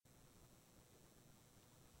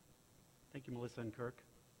Thank you, Melissa and Kirk.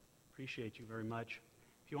 Appreciate you very much.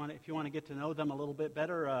 If you want to get to know them a little bit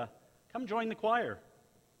better, come join the choir.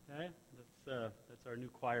 Okay, that's our new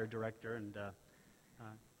choir director, and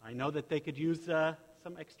I know that they could use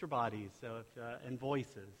some extra bodies, and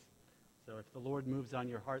voices. So if the Lord moves on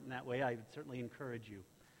your heart in that way, I would certainly encourage you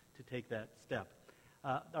to take that step.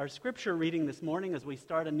 Our scripture reading this morning, as we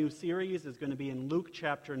start a new series, is going to be in Luke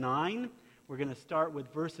chapter 9. We're going to start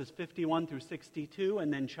with verses 51 through 62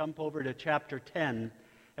 and then jump over to chapter 10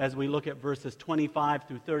 as we look at verses 25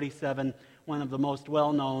 through 37, one of the most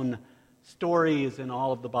well-known stories in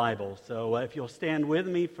all of the Bible. So if you'll stand with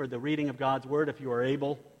me for the reading of God's Word, if you are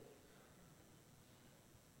able.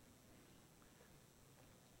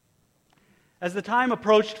 As the time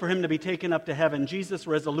approached for him to be taken up to heaven, Jesus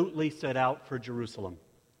resolutely set out for Jerusalem.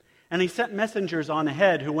 And he sent messengers on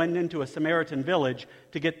ahead who went into a Samaritan village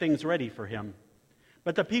to get things ready for him.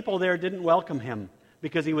 But the people there didn't welcome him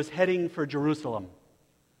because he was heading for Jerusalem.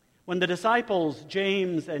 When the disciples,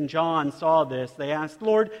 James and John, saw this, they asked,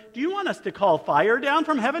 "Lord, do you want us to call fire down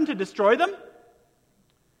from heaven to destroy them?"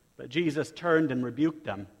 But Jesus turned and rebuked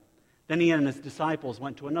them. Then he and his disciples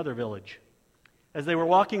went to another village. As they were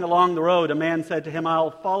walking along the road, a man said to him,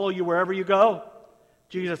 "I'll follow you wherever you go."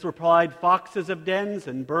 Jesus replied, "Foxes have dens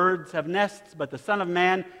and birds have nests, but the Son of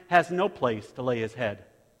Man has no place to lay his head."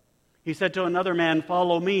 He said to another man,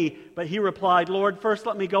 "Follow me." But he replied, "Lord, first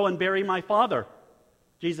let me go and bury my father."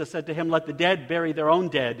 Jesus said to him, "Let the dead bury their own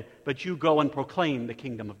dead, but you go and proclaim the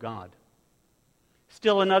kingdom of God."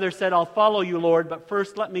 Still another said, "I'll follow you, Lord, but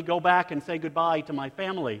first let me go back and say goodbye to my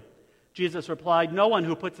family." Jesus replied, "No one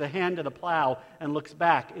who puts a hand to the plow and looks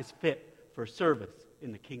back is fit for service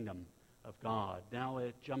in the kingdom of God. Now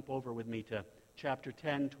jump over with me to chapter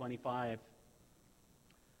 10, 25.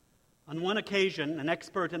 On one occasion, an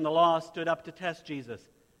expert in the law stood up to test Jesus.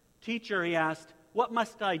 "Teacher," he asked, "what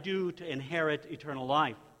must I do to inherit eternal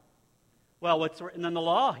life?" "Well, what's written in the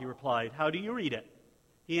law?" he replied. "How do you read it?"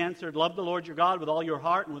 He answered, "Love the Lord your God with all your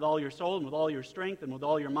heart and with all your soul and with all your strength and with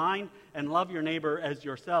all your mind, and love your neighbor as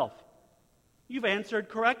yourself." "You've answered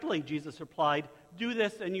correctly," Jesus replied. "Do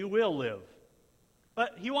this and you will live."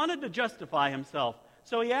 But he wanted to justify himself,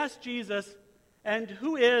 so he asked Jesus, "And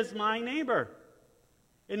who is my neighbor?"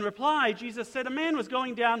 In reply, Jesus said, "A man was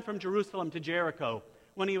going down from Jerusalem to Jericho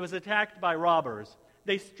when he was attacked by robbers.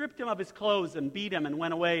 They stripped him of his clothes and beat him and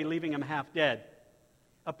went away, leaving him half dead.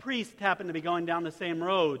 A priest happened to be going down the same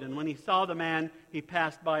road, and when he saw the man, he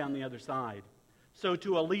passed by on the other side. So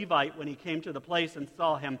too a Levite, when he came to the place and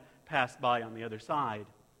saw him, passed by on the other side.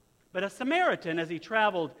 But a Samaritan, as he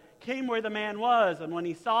traveled, came where the man was, and when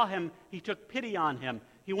he saw him, he took pity on him.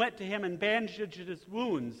 He went to him and bandaged his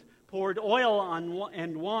wounds, poured oil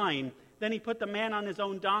and wine. Then he put the man on his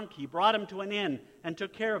own donkey, brought him to an inn, and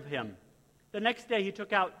took care of him. The next day he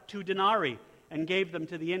took out 2 denarii and gave them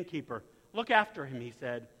to the innkeeper. 'Look after him,' he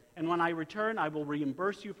said, 'and when I return, I will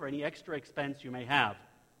reimburse you for any extra expense you may have.'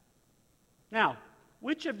 Now,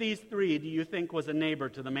 which of these 3 do you think was a neighbor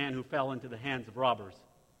to the man who fell into the hands of robbers?"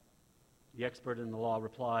 The expert in the law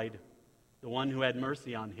replied, "The one who had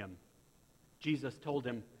mercy on him." Jesus told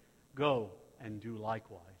him, "Go and do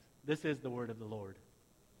likewise." This is the word of the Lord.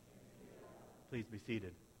 Please be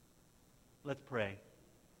seated. Let's pray.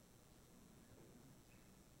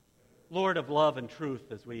 Lord of love and truth,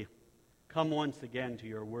 as we come once again to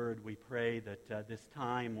your word, we pray that this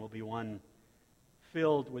time will be one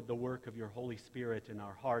filled with the work of your Holy Spirit in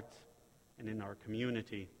our hearts and in our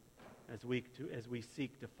community as we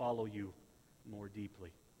seek to follow you more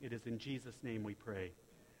deeply. It is in Jesus' name we pray.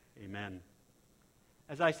 Amen.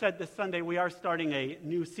 As I said this Sunday, we are starting a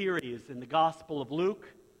new series in the Gospel of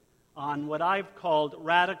Luke on what I've called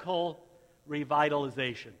radical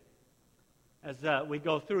revitalization. As we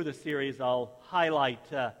go through the series, I'll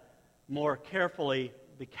highlight more carefully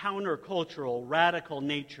the countercultural, radical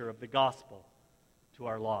nature of the gospel to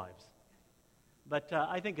our lives. But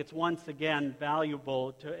I think it's once again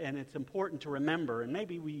valuable and it's important to remember, and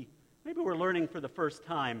maybe we're learning for the first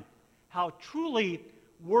time, how truly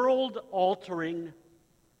world-altering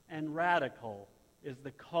and radical is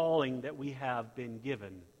the calling that we have been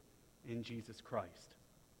given in Jesus Christ.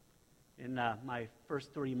 In my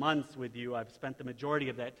first 3 months with you, I've spent the majority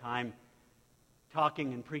of that time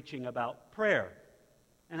talking and preaching about prayer.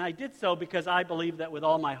 And I did so because I believe that with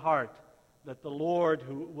all my heart that the Lord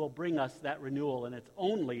who will bring us that renewal, and it's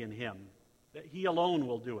only in Him, that He alone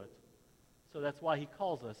will do it. So that's why He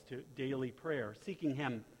calls us to daily prayer, seeking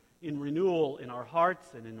Him in renewal in our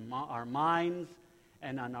hearts and in our minds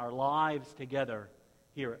and in our lives together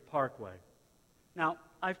here at Parkway. Now,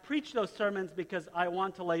 I've preached those sermons because I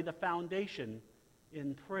want to lay the foundation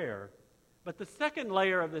in prayer But the second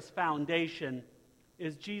layer of this foundation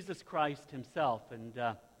is Jesus Christ himself. And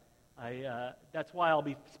that's why I'll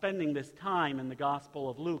be spending this time in the Gospel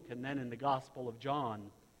of Luke and then in the Gospel of John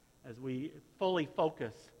as we fully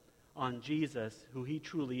focus on Jesus, who he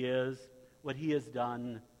truly is, what he has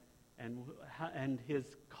done, and his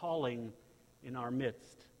calling in our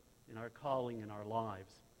midst, in our calling in our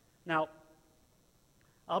lives. Now,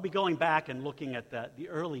 I'll be going back and looking at the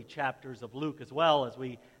early chapters of Luke as well as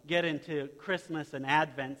we get into Christmas and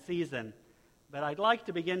Advent season. But I'd like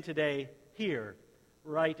to begin today here,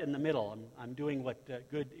 right in the middle. I'm doing what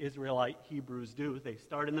good Israelite Hebrews do. They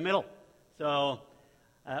start in the middle. So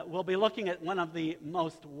we'll be looking at one of the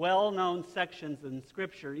most well-known sections in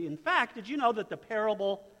Scripture. In fact, did you know that the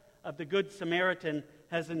parable of the Good Samaritan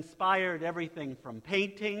has inspired everything from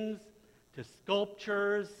paintings to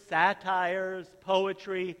sculptures, satires,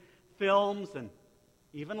 poetry, films, and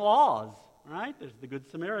even laws, right? There's the Good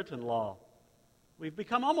Samaritan law. We've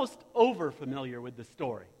become almost over-familiar with the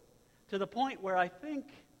story, to the point where I think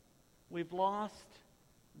we've lost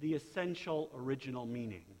the essential original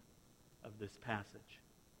meaning of this passage.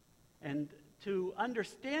 And to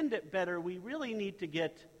understand it better, we really need to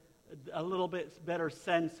get a little bit better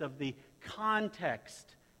sense of the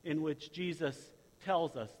context in which Jesus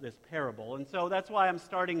tells us this parable. And so that's why I'm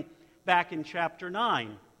starting back in chapter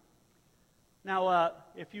 9. Now,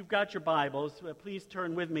 if you've got your Bibles, please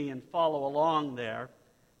turn with me and follow along there.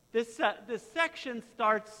 This section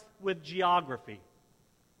starts with geography.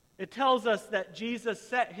 It tells us that Jesus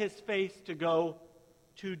set his face to go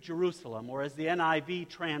to Jerusalem, or as the NIV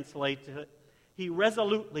translates it, he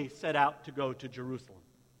resolutely set out to go to Jerusalem.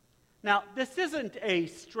 Now, this isn't a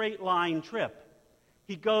straight line trip.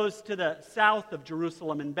 He goes to the south of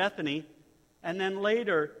Jerusalem in Bethany, and then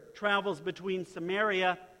later travels between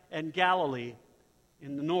Samaria and Galilee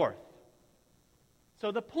in the north.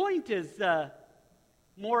 So the point is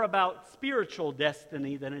more about spiritual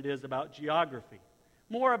destiny than it is about geography,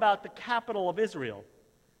 more about the capital of Israel.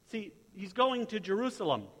 See, he's going to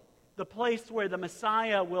Jerusalem, the place where the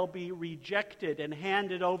Messiah will be rejected and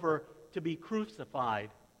handed over to be crucified,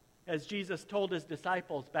 as Jesus told his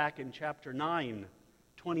disciples back in chapter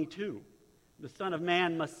 9:22. The Son of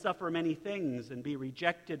Man must suffer many things and be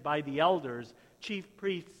rejected by the elders, chief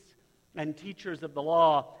priests, and teachers of the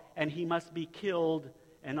law, and he must be killed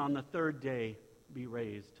and on the third day be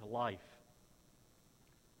raised to life.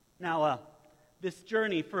 Now, this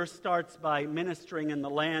journey first starts by ministering in the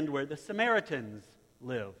land where the Samaritans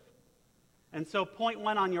live. And so point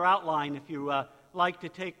one on your outline, if you like to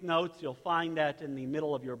take notes, you'll find that in the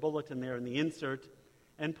middle of your bulletin there in the insert.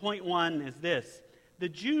 And point one is this: the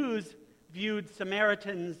Jews viewed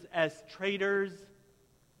Samaritans as traitors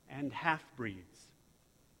and half-breeds.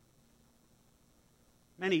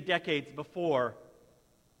 Many decades before,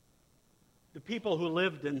 the people who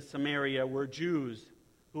lived in Samaria were Jews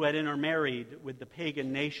who had intermarried with the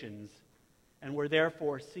pagan nations and were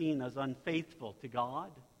therefore seen as unfaithful to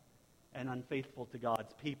God and unfaithful to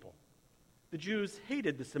God's people. The Jews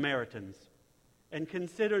hated the Samaritans and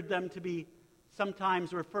considered them to be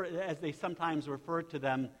sometimes referred to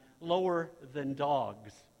them, lower than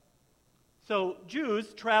dogs. So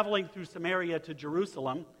Jews traveling through Samaria to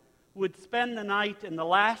Jerusalem would spend the night in the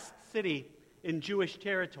last city in Jewish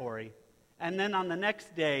territory, and then on the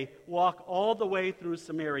next day walk all the way through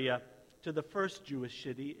Samaria to the first Jewish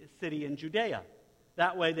city in Judea.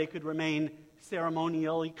 That way they could remain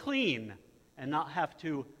ceremonially clean and not have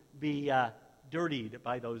to be dirtied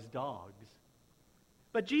by those dogs.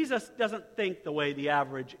 But Jesus doesn't think the way the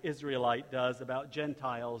average Israelite does about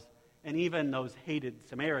Gentiles and even those hated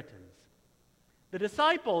Samaritans. The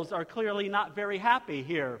disciples are clearly not very happy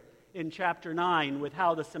here in chapter 9 with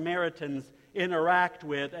how the Samaritans interact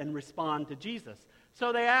with and respond to Jesus.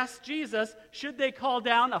 So they ask Jesus, should they call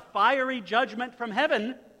down a fiery judgment from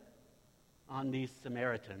heaven on these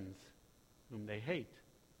Samaritans whom they hate?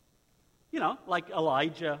 You know, like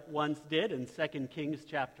Elijah once did in 2 Kings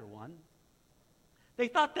chapter 1. They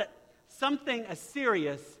thought that something as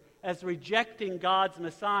serious as rejecting God's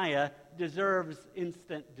Messiah deserves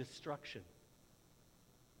instant destruction.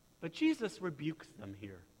 But Jesus rebukes them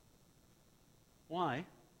here. Why?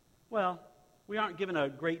 Well, we aren't given a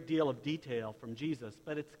great deal of detail from Jesus,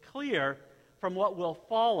 but it's clear from what will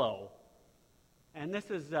follow. And this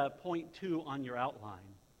is point 2 on your outline.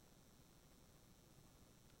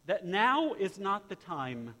 That now is not the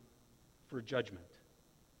time for judgment.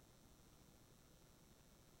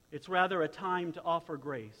 It's rather a time to offer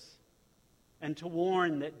grace and to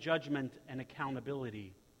warn that judgment and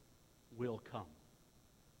accountability will come.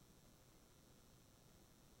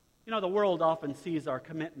 The world often sees our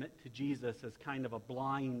commitment to Jesus as kind of a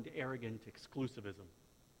blind, arrogant exclusivism.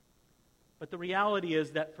 But the reality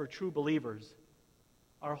is that for true believers,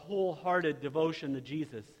 our wholehearted devotion to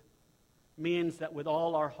Jesus means that with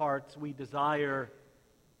all our hearts we desire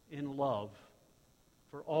in love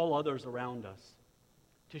for all others around us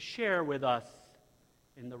to share with us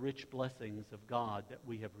in the rich blessings of God that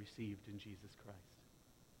we have received in Jesus Christ.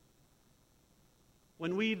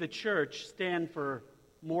 When we, the church, stand for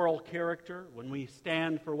moral character, when we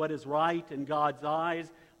stand for what is right in God's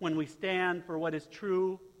eyes, when we stand for what is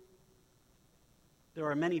true, there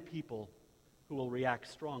are many people who will react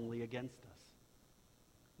strongly against us.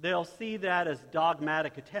 They'll see that as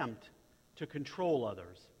dogmatic attempt to control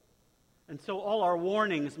others. And so all our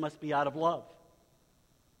warnings must be out of love.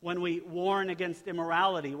 When we warn against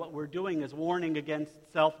immorality, what we're doing is warning against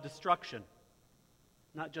self-destruction,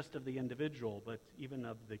 not just of the individual, but even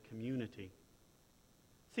of the community.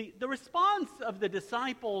 See, the response of the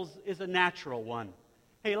disciples is a natural one.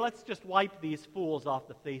 Hey, let's just wipe these fools off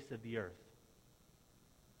the face of the earth.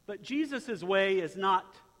 But Jesus' way is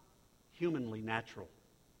not humanly natural.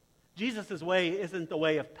 Jesus' way isn't the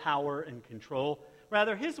way of power and control.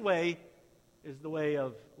 Rather, his way is the way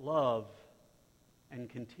of love and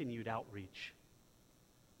continued outreach.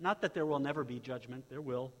 Not that there will never be judgment. There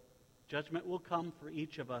will. Judgment will come for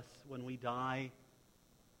each of us when we die,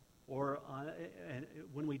 or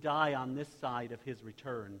when we die on this side of his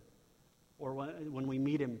return, or when we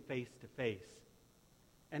meet him face to face.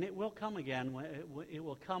 And it will come again. It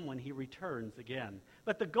will come when he returns again.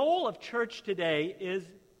 But the goal of church today is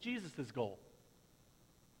Jesus' goal.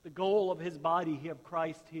 The goal of his body of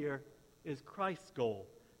Christ here is Christ's goal,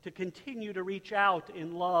 to continue to reach out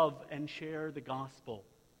in love and share the gospel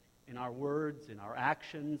in our words, in our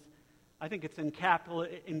actions. I think it's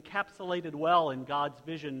encapsulated well in God's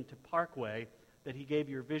vision to Parkway that he gave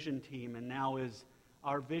your vision team, and now is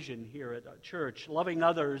our vision here at our church, loving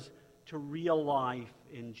others to real life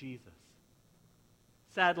in Jesus.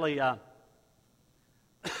 Sadly,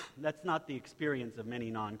 that's not the experience of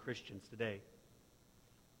many non-Christians today.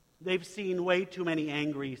 They've seen way too many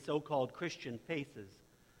angry so-called Christian faces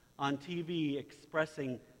on TV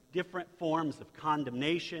expressing different forms of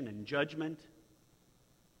condemnation and judgment.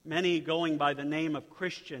 Many going by the name of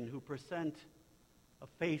Christian who present a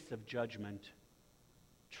face of judgment,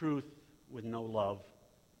 truth with no love,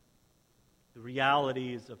 the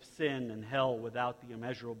realities of sin and hell without the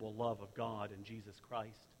immeasurable love of God and Jesus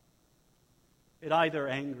Christ. It either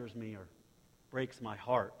angers me or breaks my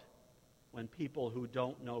heart when people who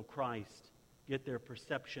don't know Christ get their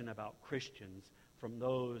perception about Christians from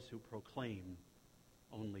those who proclaim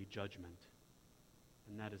only judgment.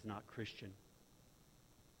 And that is not Christian.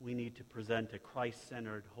 We need to present a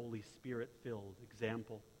Christ-centered, Holy Spirit-filled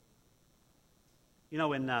example.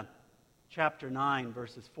 In chapter 9,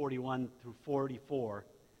 verses 41 through 44,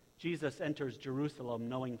 Jesus enters Jerusalem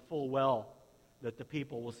knowing full well that the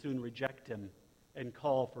people will soon reject him and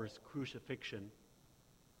call for his crucifixion.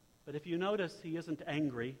 But if you notice, he isn't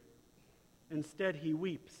angry. Instead, he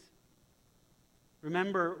weeps.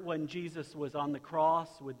 Remember when Jesus was on the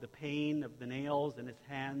cross with the pain of the nails in his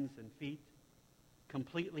hands and feet,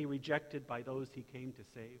 completely rejected by those he came to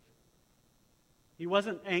save? He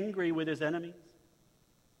wasn't angry with his enemies.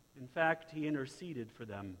 In fact, he interceded for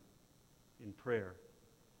them in prayer.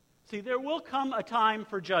 See, there will come a time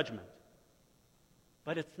for judgment,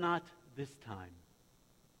 but it's not this time.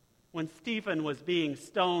 When Stephen was being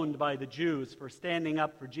stoned by the Jews for standing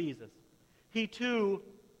up for Jesus, he too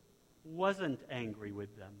wasn't angry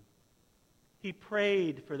with them. He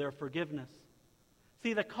prayed for their forgiveness.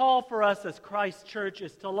 See, the call for us as Christ's church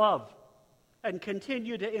is to love and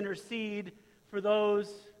continue to intercede for those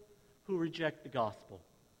who reject the gospel.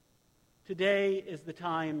 Today is the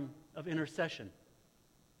time of intercession.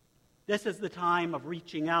 This is the time of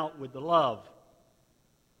reaching out with the love.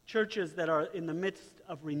 Churches that are in the midst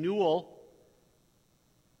of renewal,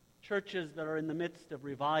 churches that are in the midst of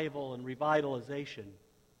revival and revitalization,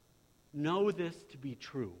 know this to be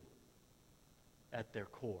true at their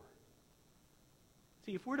core.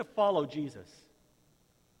 See, if we're to follow Jesus,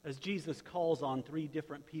 as Jesus calls on 3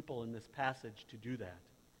 different people in this passage to do that,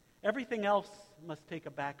 everything else must take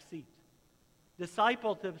a back seat.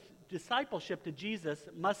 Discipleship to Jesus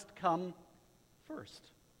must come first.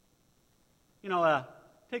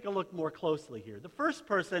 Take a look more closely here. The first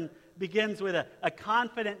person begins with a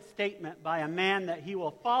confident statement by a man that he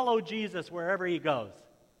will follow Jesus wherever he goes.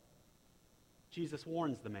 Jesus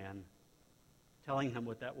warns the man, telling him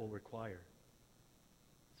what that will require.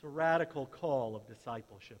 It's a radical call of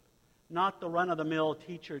discipleship, not the run-of-the-mill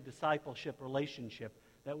teacher-discipleship relationship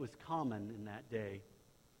that was common in that day.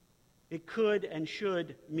 It could and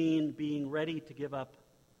should mean being ready to give up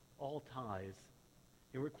all ties.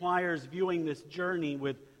 It requires viewing this journey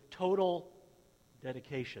with total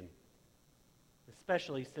dedication,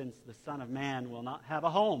 especially since the Son of Man will not have a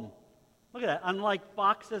home. Look at that. Unlike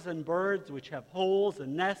foxes and birds, which have holes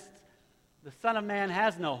and nests, the Son of Man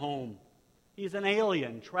has no home. He's an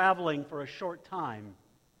alien traveling for a short time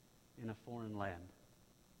in a foreign land.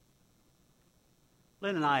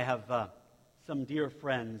 Lynn and I have some dear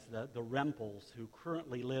friends, the Rempels, who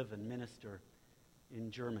currently live and minister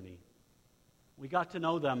in Germany. We got to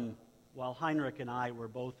know them while Heinrich and I were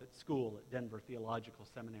both at school at Denver Theological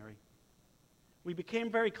Seminary. We became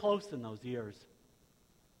very close in those years.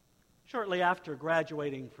 Shortly after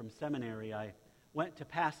graduating from seminary, I went to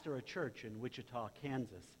pastor a church in Wichita,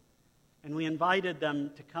 Kansas, and we invited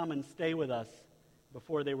them to come and stay with us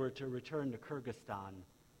before they were to return to Kyrgyzstan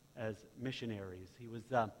as missionaries.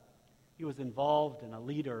 He was involved and a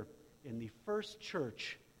leader in the first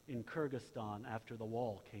church in Kyrgyzstan after the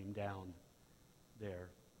wall came down there.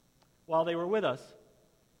 While they were with us,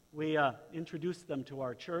 we introduced them to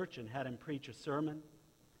our church and had him preach a sermon.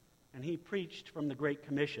 And he preached from the Great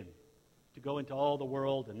Commission to go into all the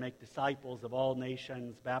world and make disciples of all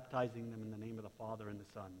nations, baptizing them in the name of the Father and the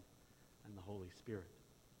Son and the Holy Spirit.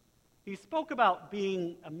 He spoke about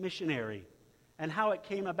being a missionary and how it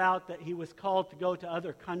came about that he was called to go to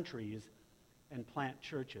other countries and plant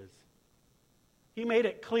churches. He made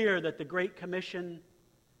it clear that the Great Commission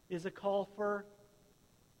is a call for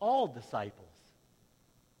all disciples.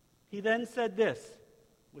 He then said this,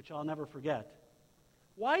 which I'll never forget.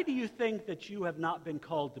 Why do you think that you have not been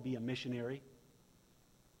called to be a missionary?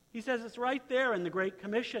 He says it's right there in the Great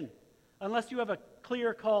Commission. Unless you have a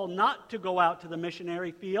clear call not to go out to the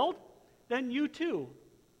missionary field, then you too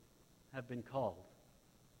have been called.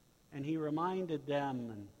 And he reminded them,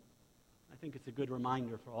 and I think it's a good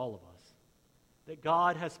reminder for all of us, that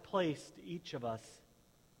God has placed each of us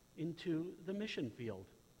into the mission field.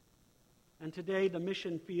 And today the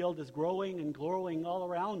mission field is growing and growing all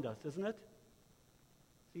around us, isn't it?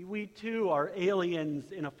 See, we too are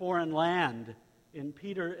aliens in a foreign land.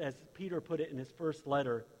 As Peter put it in his first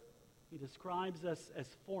letter, he describes us as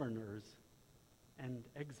foreigners and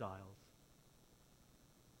exiles.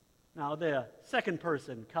 Now, the second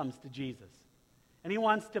person comes to Jesus, and he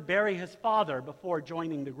wants to bury his father before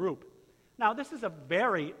joining the group. Now, this is a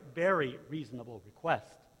very, very reasonable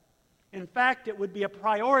request. In fact, it would be a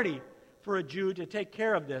priority for a Jew to take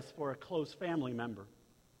care of this for a close family member.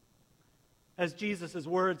 As Jesus'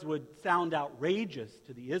 words would sound outrageous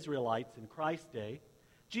to the Israelites in Christ's day,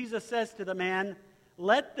 Jesus says to the man,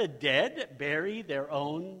 "Let the dead bury their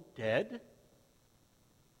own dead."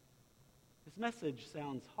 This message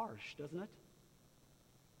sounds harsh, doesn't it?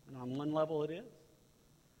 And on one level it is.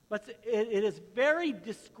 But it is very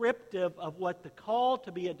descriptive of what the call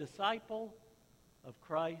to be a disciple of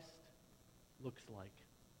Christ looks like.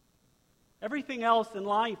 Everything else in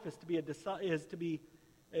life is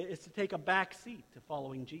to take a back seat to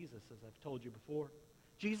following Jesus, as I've told you before.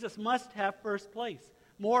 Jesus must have first place.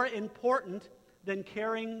 More important than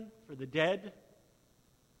caring for the dead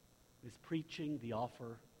is preaching the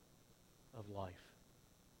offer of life.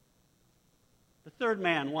 The third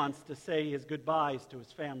man wants to say his goodbyes to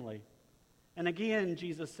his family. And again,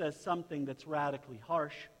 Jesus says something that's radically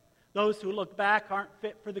harsh. Those who look back aren't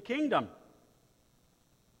fit for the kingdom.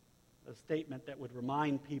 A statement that would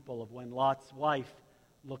remind people of when Lot's wife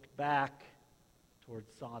looked back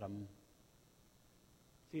towards Sodom.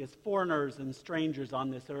 See, as foreigners and strangers on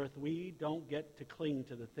this earth, we don't get to cling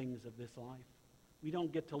to the things of this life. We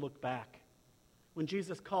don't get to look back. When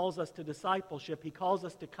Jesus calls us to discipleship, he calls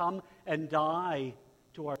us to come and die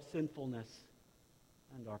to our sinfulness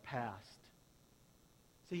and our past.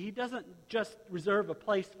 See, he doesn't just reserve a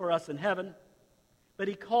place for us in heaven, but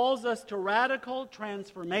he calls us to radical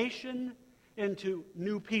transformation into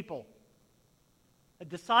new people. A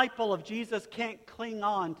disciple of Jesus can't cling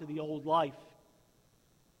on to the old life.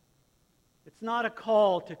 It's not a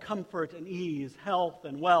call to comfort and ease, health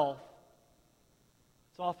and wealth.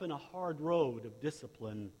 It's often a hard road of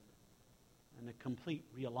discipline and a complete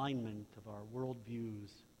realignment of our worldviews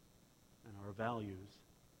and our values.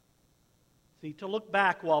 See, to look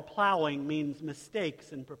back while plowing means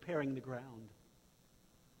mistakes in preparing the ground.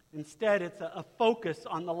 Instead, it's a focus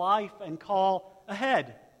on the life and call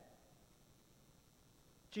ahead.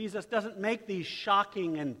 Jesus doesn't make these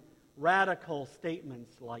shocking and radical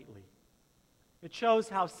statements lightly. It shows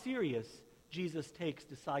how serious Jesus takes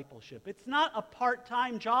discipleship. It's not a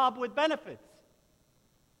part-time job with benefits.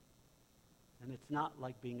 And it's not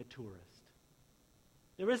like being a tourist.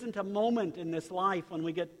 There isn't a moment in this life when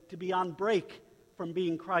we get to be on break from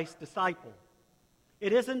being Christ's disciple.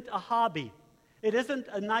 It isn't a hobby. It isn't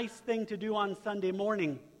a nice thing to do on Sunday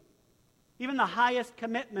morning. Even the highest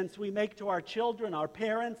commitments we make to our children, our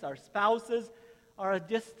parents, our spouses, are a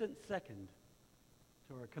distant second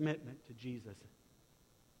to our commitment to Jesus.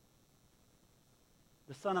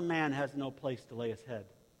 The Son of Man has no place to lay his head.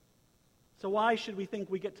 So why should we think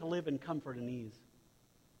we get to live in comfort and ease?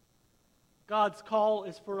 God's call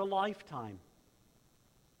is for a lifetime.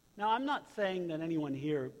 Now, I'm not saying that anyone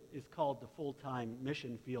here is called to full-time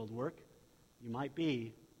mission field work. You might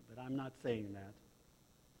be, but I'm not saying that.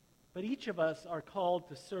 But each of us are called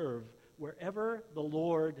to serve wherever the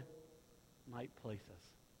Lord might place us.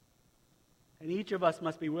 And each of us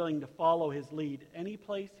must be willing to follow his lead any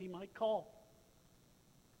place he might call.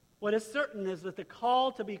 What is certain is that the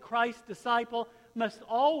call to be Christ's disciple must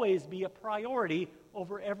always be a priority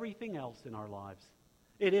over everything else in our lives.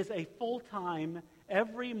 It is a full-time,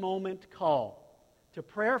 every-moment call to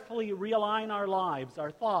prayerfully realign our lives,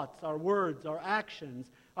 our thoughts, our words, our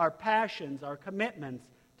actions, our passions, our commitments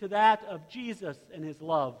to that of Jesus and his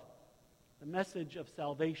love, the message of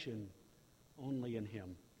salvation only in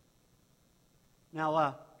him.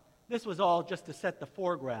 Now, this was all just to set the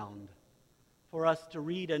foreground for us to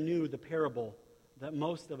read anew the parable that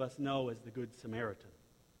most of us know as the Good Samaritan.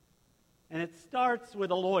 And it starts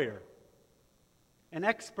with a lawyer, an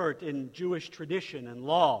expert in Jewish tradition and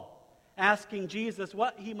law, asking Jesus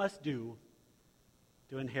what he must do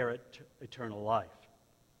to inherit eternal life.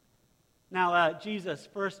 Now, Jesus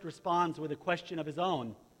first responds with a question of his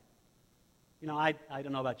own. You know, I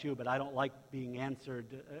don't know about you, but I don't like being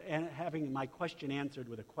answered, and having my question answered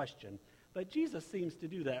with a question. But Jesus seems to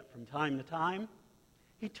do that from time to time.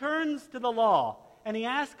 He turns to the law, and he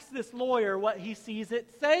asks this lawyer what he sees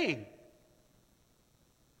it saying.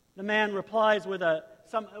 The man replies with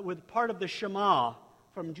part of the Shema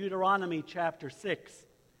from Deuteronomy chapter 6.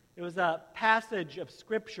 It was a passage of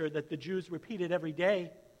Scripture that the Jews repeated every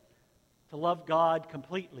day to love God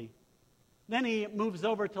completely. Then he moves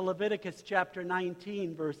over to Leviticus chapter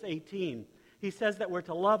 19, verse 18. He says that we're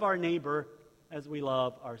to love our neighbor as we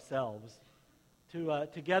love ourselves.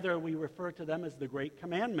 Together we refer to them as the Great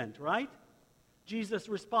Commandment, right? Jesus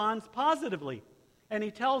responds positively, and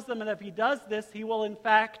he tells them that if he does this, he will in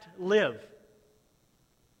fact live.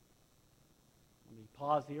 Let me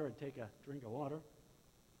pause here and take a drink of water.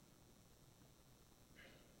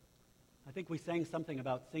 I think we sang something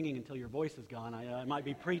about singing until your voice is gone. I might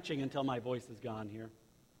be preaching until my voice is gone here.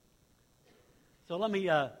 So let me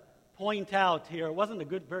point out here, it wasn't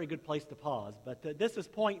a very good place to pause, but this is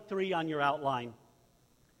point 3 on your outline.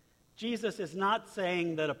 Jesus is not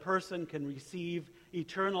saying that a person can receive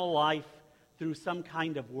eternal life through some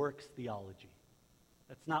kind of works theology.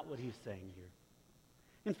 That's not what he's saying here.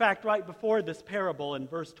 In fact, right before this parable in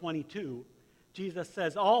verse 22, Jesus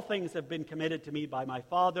says, "All things have been committed to me by my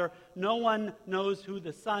Father. No one knows who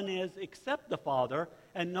the Son is except the Father,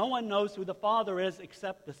 and no one knows who the Father is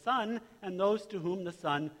except the Son, and those to whom the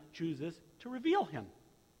Son chooses to reveal him."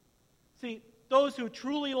 See, those who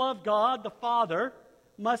truly love God, the Father,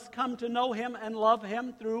 must come to know him and love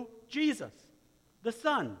him through Jesus, the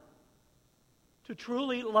Son. To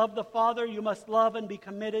truly love the Father, you must love and be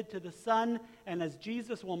committed to the Son, and as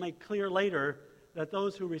Jesus will make clear later, that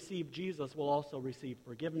those who receive Jesus will also receive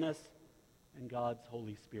forgiveness and God's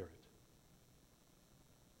Holy Spirit.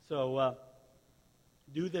 So,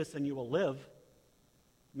 do this and you will live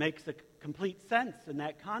makes a complete sense in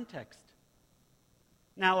that context.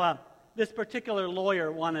 Now, this particular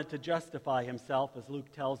lawyer wanted to justify himself, as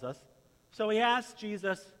Luke tells us. So he asked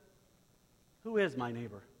Jesus, "Who is my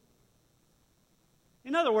neighbor?"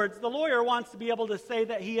 In other words, the lawyer wants to be able to say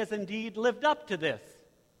that he has indeed lived up to this,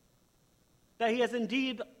 that he has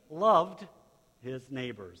indeed loved his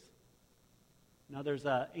neighbors. Now, there's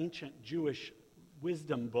an ancient Jewish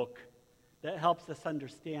wisdom book that helps us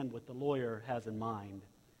understand what the lawyer has in mind.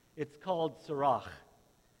 It's called Sirach.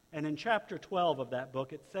 And in chapter 12 of that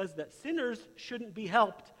book, it says that sinners shouldn't be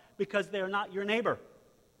helped because they're not your neighbor.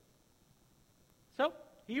 So,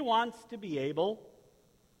 he wants to be able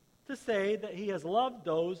to say that he has loved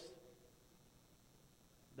those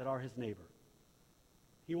that are his neighbor.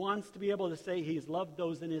 He wants to be able to say he's loved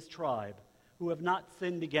those in his tribe who have not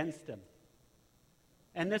sinned against him.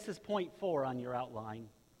 And this is point 4 on your outline.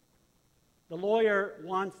 The lawyer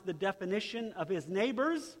wants the definition of his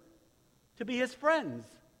neighbors to be his friends,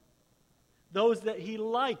 those that he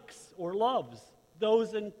likes or loves,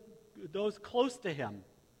 those close to him,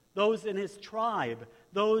 those in his tribe,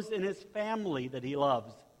 those in his family that he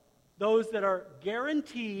loves, those that are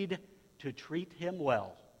guaranteed to treat him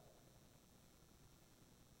well.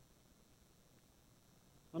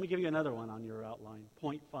 Let me give you another one on your outline.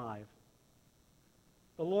 Point 5.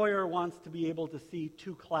 The lawyer wants to be able to see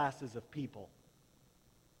two classes of people: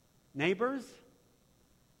 neighbors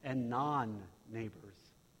and non-neighbors.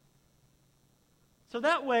 So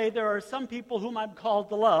that way, there are some people whom I'm called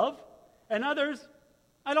to love, and others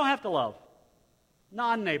I don't have to love.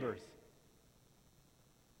 Non-neighbors.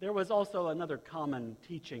 There was also another common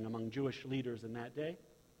teaching among Jewish leaders in that day,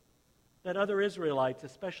 that other Israelites,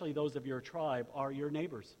 especially those of your tribe, are your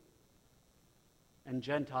neighbors, and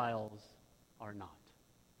Gentiles are not.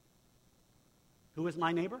 Who is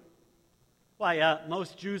my neighbor? Why,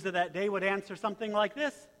 most Jews of that day would answer something like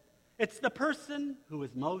this: it's the person who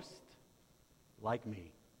is most like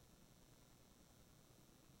me.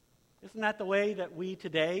 Isn't that the way that we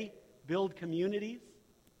today build communities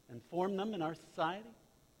and form them in our society?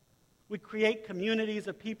 We create communities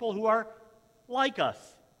of people who are like us.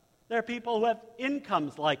 They're people who have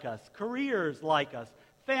incomes like us, careers like us,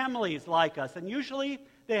 families like us, and usually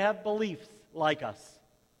they have beliefs like us.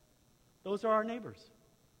 Those are our neighbors.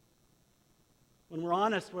 When we're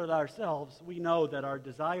honest with ourselves, we know that our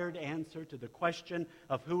desired answer to the question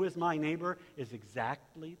of who is my neighbor is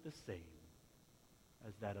exactly the same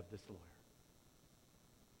as that of this lawyer.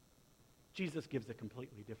 Jesus gives a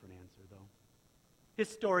completely different answer, though. His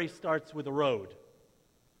story starts with a road.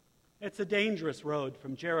 It's a dangerous road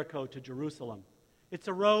from Jericho to Jerusalem. It's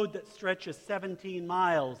a road that stretches 17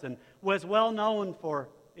 miles and was well known for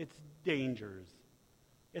its dangers.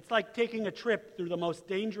 It's like taking a trip through the most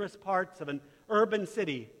dangerous parts of an urban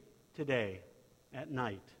city today at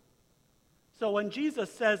night. So when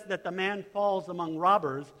Jesus says that the man falls among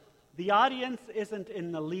robbers, the audience isn't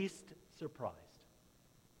in the least surprised.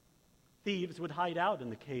 Thieves would hide out in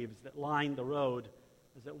the caves that lined the road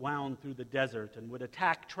as it wound through the desert and would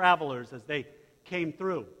attack travelers as they came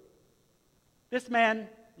through. This man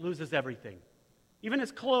loses everything, even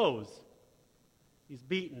his clothes. He's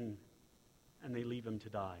beaten, and they leave him to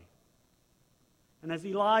die. And as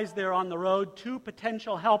he lies there on the road, two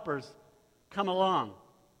potential helpers come along.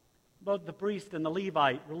 Both the priest and the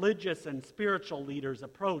Levite, religious and spiritual leaders,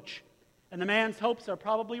 approach, and the man's hopes are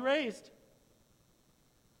probably raised.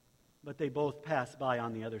 But they both pass by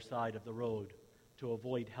on the other side of the road to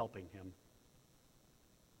avoid helping him.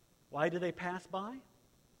 Why do they pass by?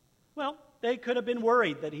 Well, they could have been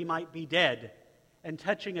worried that he might be dead, and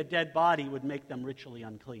touching a dead body would make them ritually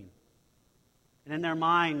unclean. And in their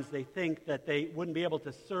minds, they think that they wouldn't be able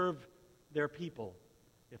to serve their people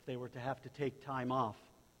if they were to have to take time off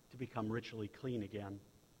to become ritually clean again.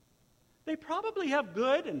 They probably have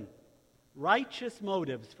good and righteous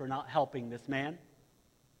motives for not helping this man,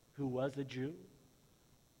 who was a Jew,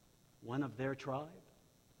 one of their tribe,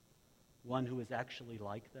 one who is actually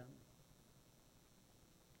like them.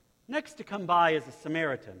 Next to come by is a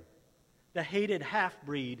Samaritan. The hated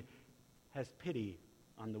half-breed has pity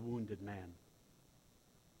on the wounded man.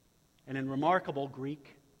 And in remarkable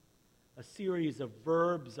Greek, a series of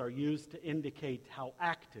verbs are used to indicate how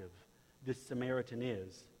active this Samaritan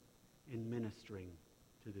is in ministering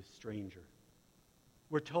to this stranger.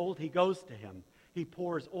 We're told he goes to him. He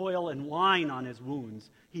pours oil and wine on his wounds.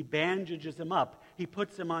 He bandages him up. He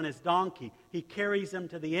puts him on his donkey. He carries him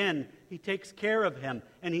to the inn. He takes care of him.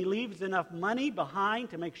 And he leaves enough money behind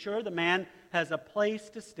to make sure the man has a place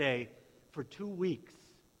to stay for 2 weeks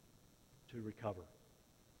to recover.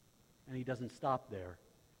 And he doesn't stop there.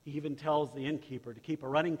 He even tells the innkeeper to keep a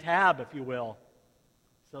running tab, if you will,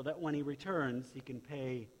 so that when he returns, he can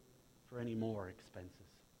pay for any more expenses.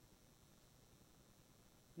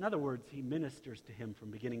 In other words, he ministers to him from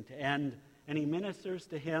beginning to end, and he ministers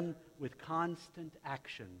to him with constant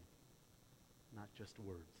action, not just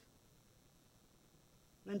words.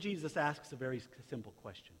 Then Jesus asks a very simple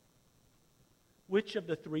question. Which of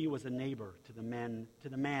the three was a neighbor to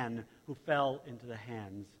the man who fell into the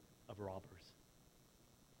hands of robbers?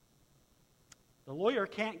 The lawyer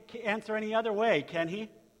can't answer any other way, can he?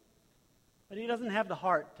 But he doesn't have the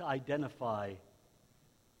heart to identify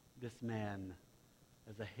this man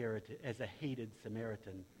as a hated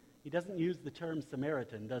Samaritan. He doesn't use the term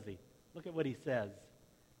Samaritan, does he? Look at what he says.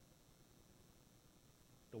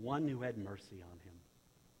 The one who had mercy on him.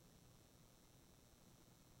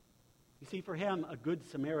 You see, for him, a good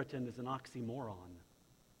Samaritan is an oxymoron.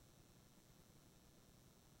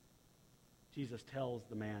 Jesus tells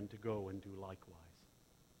the man to go and do likewise.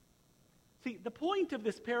 See, the point of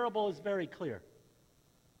this parable is very clear.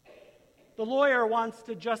 The lawyer wants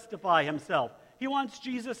to justify himself. He wants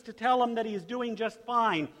Jesus to tell him that he is doing just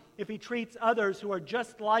fine if he treats others who are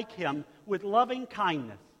just like him with loving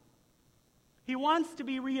kindness. He wants to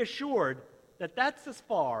be reassured that that's as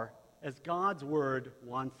far as God's word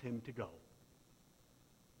wants him to go.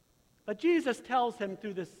 But Jesus tells him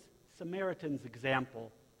through this Samaritan's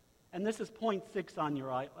example, and this is point 6 on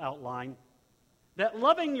your outline, that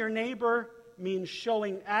loving your neighbor means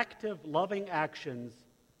showing active, loving actions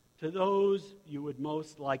to those you would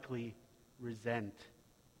most likely resent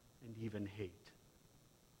and even hate.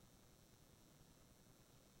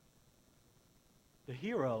 The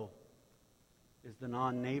hero is the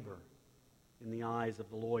non-neighbor in the eyes of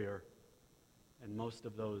the lawyer and most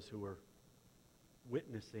of those who were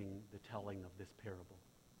witnessing the telling of this parable.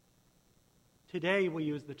 Today we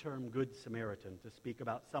use the term Good Samaritan to speak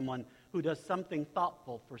about someone who does something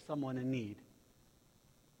thoughtful for someone in need.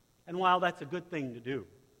 And while that's a good thing to do,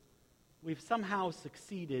 we've somehow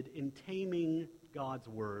succeeded in taming God's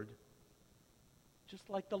word, just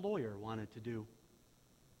like the lawyer wanted to do.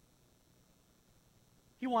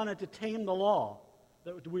 He wanted to tame the law,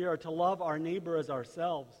 that we are to love our neighbor as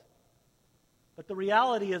ourselves. But the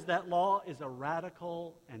reality is that law is a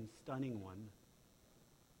radical and stunning one.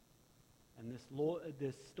 And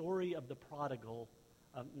this story of the prodigal,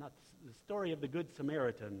 the story of the Good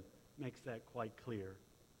Samaritan, makes that quite clear.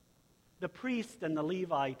 The priest and the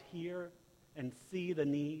Levite hear and see the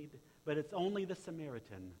need, but it's only the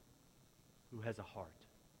Samaritan who has a heart.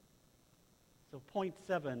 So point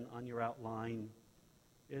 7 on your outline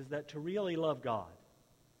is that to really love God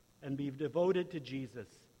and be devoted to Jesus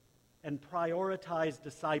and prioritize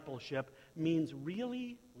discipleship means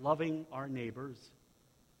really loving our neighbors,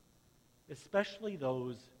 especially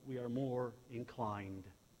those we are more inclined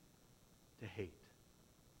to hate.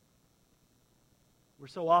 We're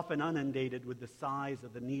so often inundated with the size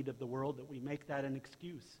of the need of the world that we make that an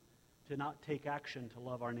excuse to not take action to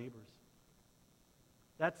love our neighbors.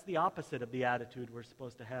 That's the opposite of the attitude we're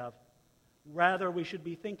supposed to have. Rather, we should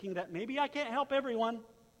be thinking that maybe I can't help everyone,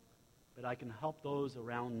 but I can help those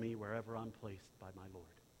around me wherever I'm placed by my Lord.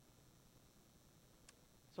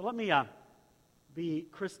 So let me be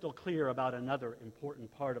crystal clear about another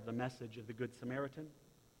important part of the message of the Good Samaritan.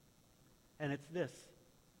 And it's this.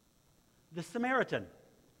 The Samaritan,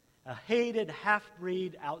 a hated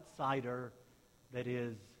half-breed outsider that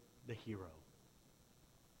is the hero.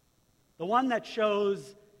 The one that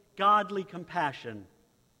shows godly compassion.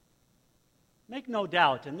 Make no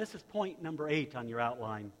doubt, and this is point number 8 on your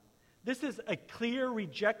outline, this is a clear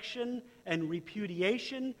rejection and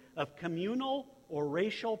repudiation of communal or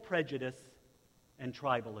racial prejudice and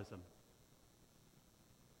tribalism.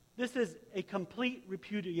 This is a complete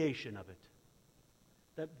repudiation of it.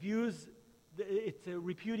 It's a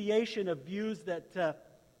repudiation of views that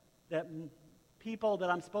people that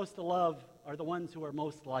I'm supposed to love are the ones who are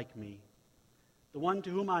most like me. The one to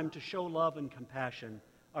whom I'm to show love and compassion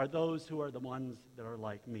are those who are the ones that are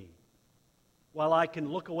like me. While I can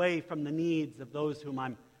look away from the needs of those whom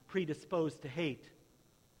I'm predisposed to hate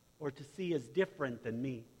or to see as different than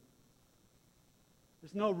me,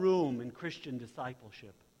 there's no room in Christian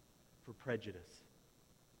discipleship for prejudice.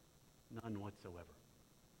 None whatsoever.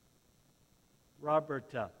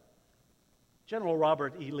 General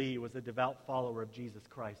Robert E. Lee was a devout follower of Jesus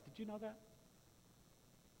Christ. Did you know that?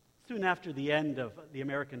 Soon after the end of the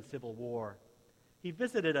American Civil War, he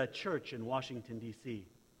visited a church in Washington, D.C.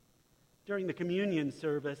 During the communion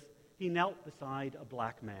service, he knelt beside a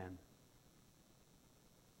black man.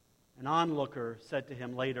 An onlooker said to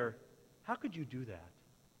him later, "How could you do that?"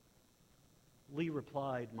 Lee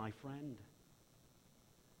replied, "My friend,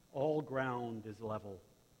 all ground is level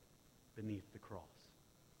beneath the cross."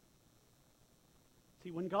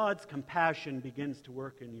 See, when God's compassion begins to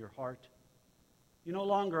work in your heart, you no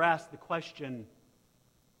longer ask the question,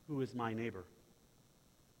 "Who is my neighbor?"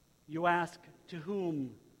 You ask, "To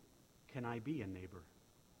whom can I be a neighbor?"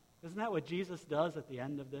 Isn't that what Jesus does at the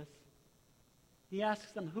end of this? He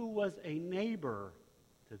asks them, who was a neighbor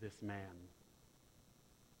to this man?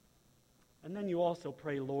 And then you also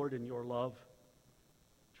pray, "Lord, in your love,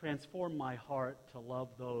 transform my heart to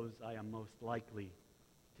love those I am most likely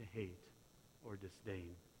to hate or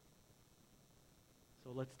disdain."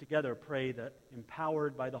 So let's together pray that,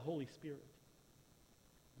 empowered by the Holy Spirit,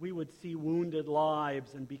 we would see wounded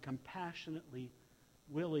lives and be compassionately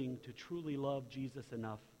willing to truly love Jesus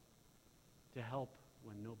enough to help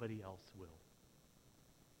when nobody else will.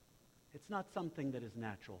 It's not something that is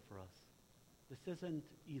natural for us. This isn't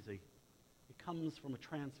easy. It comes from a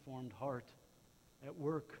transformed heart at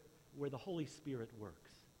work where the Holy Spirit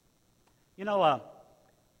works. You know,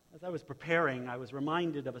 as I was preparing, I was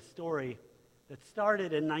reminded of a story that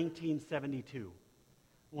started in 1972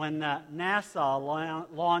 when NASA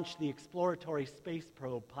launched the exploratory space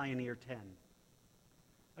probe Pioneer 10.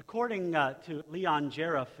 According to Leon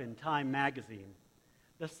Jeriff in Time magazine,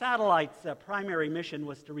 the satellite's primary mission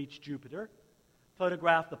was to reach Jupiter,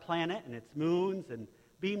 photographed the planet and its moons, and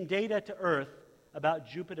beamed data to Earth about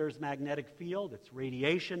Jupiter's magnetic field, its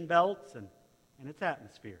radiation belts, and its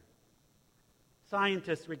atmosphere.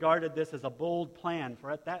 Scientists regarded this as a bold plan,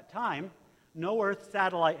 for at that time, no Earth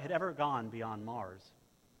satellite had ever gone beyond Mars.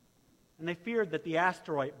 And they feared that the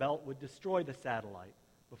asteroid belt would destroy the satellite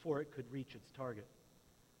before it could reach its target.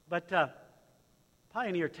 But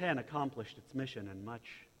Pioneer 10 accomplished its mission and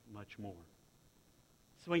much, much more.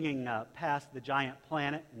 Swinging past the giant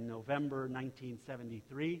planet in November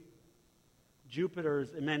 1973,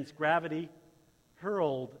 Jupiter's immense gravity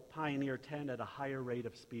hurled Pioneer 10 at a higher rate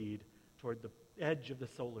of speed toward the edge of the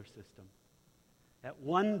solar system. At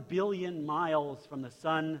 1 billion miles from the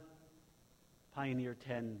sun, Pioneer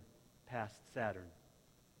 10 passed Saturn.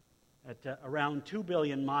 At around 2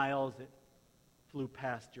 billion miles, it flew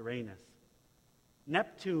past Uranus.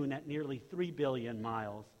 Neptune at nearly 3 billion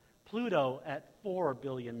miles. Pluto at 4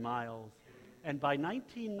 billion miles. And by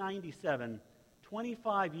 1997,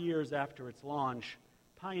 25 years after its launch,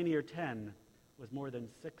 Pioneer 10 was more than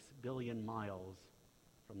 6 billion miles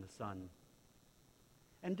from the sun.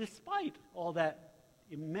 And despite all that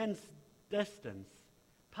immense distance,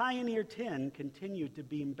 Pioneer 10 continued to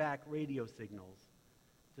beam back radio signals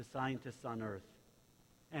to scientists on Earth.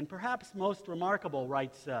 And perhaps most remarkable,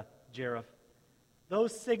 writes Jeriff,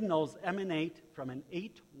 those signals emanate from an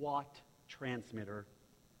 8-watt transmitter,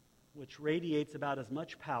 which radiates about as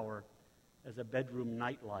much power as a bedroom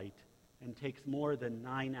nightlight and takes more than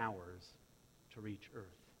 9 hours to reach Earth.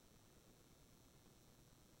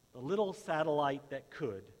 The little satellite that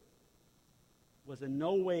could was in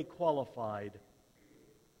no way qualified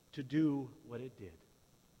to do what it did.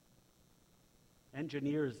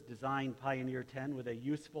 Engineers designed Pioneer 10 with a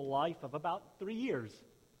useful life of about 3 years,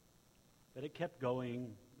 but it kept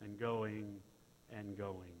going and going and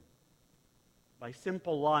going. By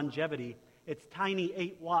simple longevity, its tiny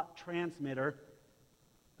 8-watt transmitter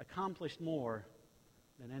accomplished more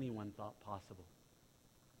than anyone thought possible.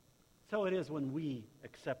 So it is when we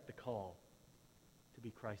accept the call to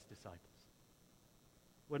be Christ's disciples.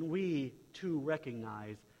 When we, too,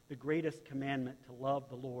 recognize the greatest commandment to love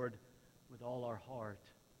the Lord with all our heart,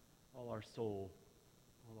 all our soul,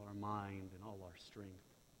 all our mind, and all our strength.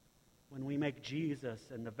 When we make Jesus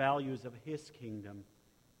and the values of His kingdom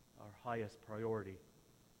our highest priority,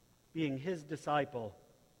 being His disciple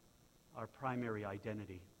our primary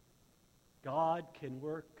identity. God can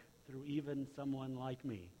work through even someone like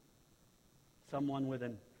me, someone with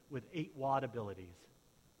 8-watt abilities.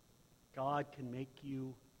 God can make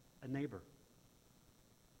you a neighbor,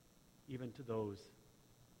 even to those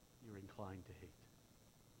you're inclined to hate.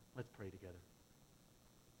 Let's pray together.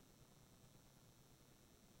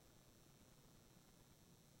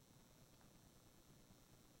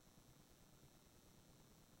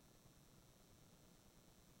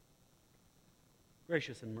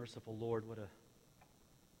 Gracious and merciful Lord,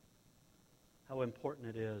 how important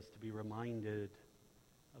it is to be reminded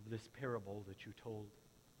of this parable that you told.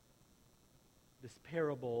 This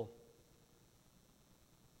parable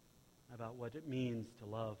about what it means to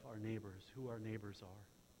love our neighbors, who our neighbors are.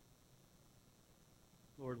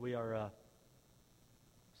 Lord, we are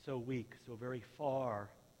so weak, so very far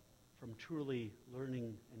from truly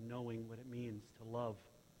learning and knowing what it means to love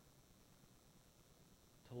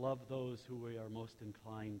those who we are most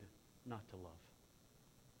inclined not to love.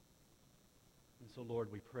 And so, Lord,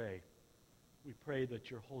 we pray that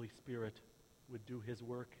your Holy Spirit would do his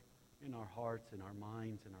work in our hearts, in our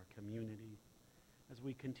minds, in our community, as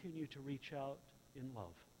we continue to reach out in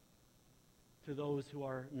love to those who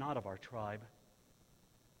are not of our tribe,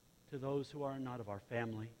 to those who are not of our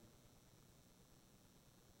family,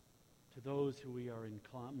 to those who we are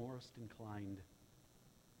most inclined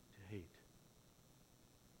to hate.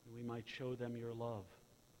 That we might show them your love,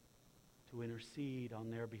 to intercede on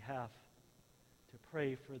their behalf, to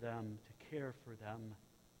pray for them, to care for them.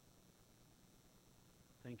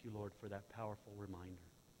 Thank you, Lord, for that powerful reminder.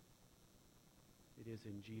 It is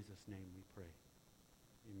in Jesus' name we pray.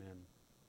 Amen.